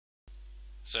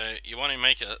So you want to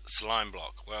make a slime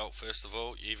block. Well, first of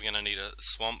all, you're going to need a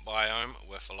swamp biome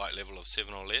with a light level of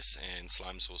 7 or less, and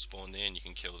slimes will spawn there and you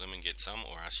can kill them and get some,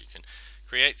 or else you can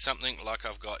create something like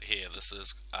I've got here. This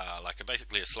is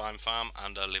basically a slime farm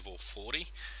under level 40,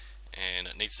 and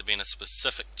it needs to be in a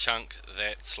specific chunk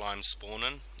that slimes spawn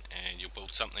in, and you'll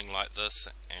build something like this,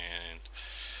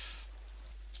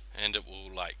 and it will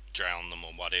like drown them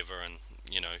or whatever, and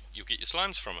you know, you'll get your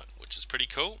slimes from it, which is pretty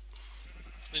cool.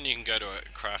 Then you can go to a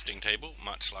crafting table,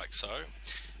 much like so,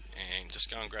 and just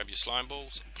go and grab your slime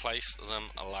balls, place them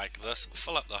like this,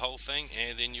 fill up the whole thing,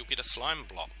 and then you'll get a slime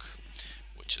block,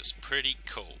 which is pretty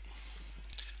cool.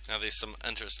 Now there's some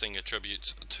interesting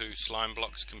attributes to slime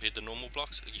blocks compared to normal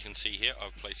blocks. You can see here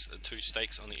I've placed 2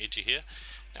 stakes on the edge of here.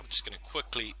 Now we're just going to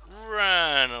quickly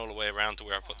run all the way around to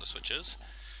where I put the switches,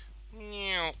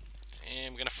 and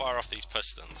we're going to fire off these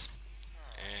pistons,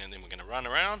 and then we're going to run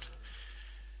around.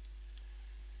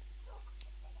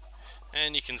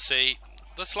 And you can see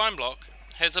the slime block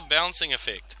has a bouncing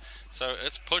effect, so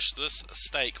it's pushed this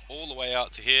stake all the way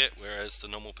out to here, whereas the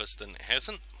normal piston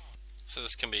hasn't. So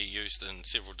this can be used in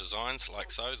several designs,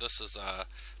 like so. This is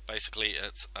basically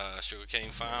it's a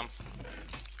sugarcane farm.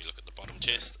 If you look at the bottom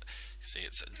chest, you see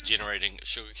it's generating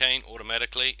sugarcane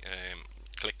automatically,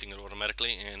 collecting it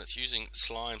automatically, and it's using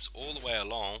slimes all the way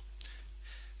along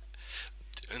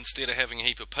instead of having a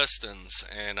heap of pistons,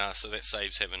 and so that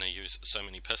saves having to use so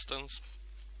many pistons.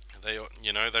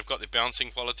 They've got their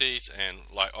bouncing qualities, and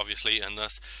like obviously in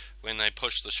this, when they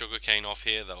push the sugarcane off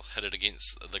here, they'll hit it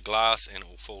against the glass and it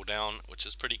will fall down, which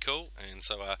is pretty cool. And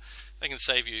so they can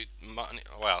save you money,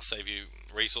 save you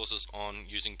resources on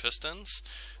using pistons.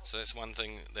 So that's one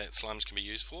thing that slimes can be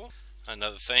used for.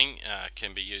 Another thing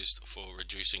can be used for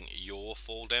reducing your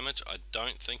fall damage. I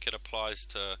don't think it applies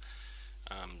to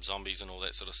zombies and all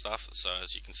that sort of stuff. So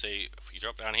as you can see, if we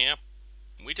drop down here,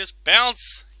 we just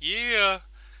bounce, yeah,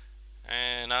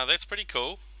 and that's pretty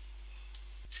cool.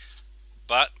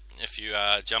 But if you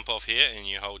jump off here and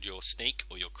you hold your sneak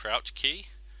or your crouch key,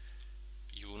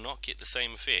 you will not get the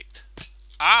same effect.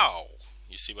 Ow!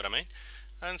 You see what I mean?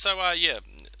 And so yeah,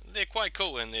 they're quite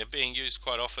cool, and they're being used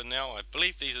quite often now. I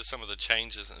believe these are some of the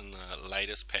changes in the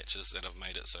latest patches that have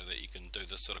made it so that you can do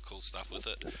this sort of cool stuff with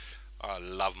it. I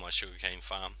love my sugarcane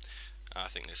farm. I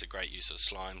think there's a great use of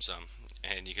slimes,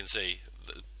 and you can see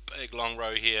the big long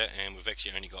row here, and we've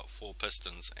actually only got 4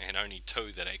 pistons and only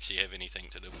 2 that actually have anything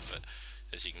to do with it.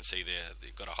 As you can see there,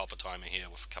 they've got a hopper timer here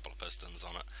with a couple of pistons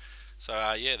on it. So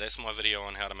yeah, that's my video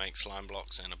on how to make slime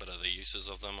blocks and a bit of the uses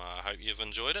of them. I hope you've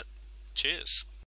enjoyed it. Cheers.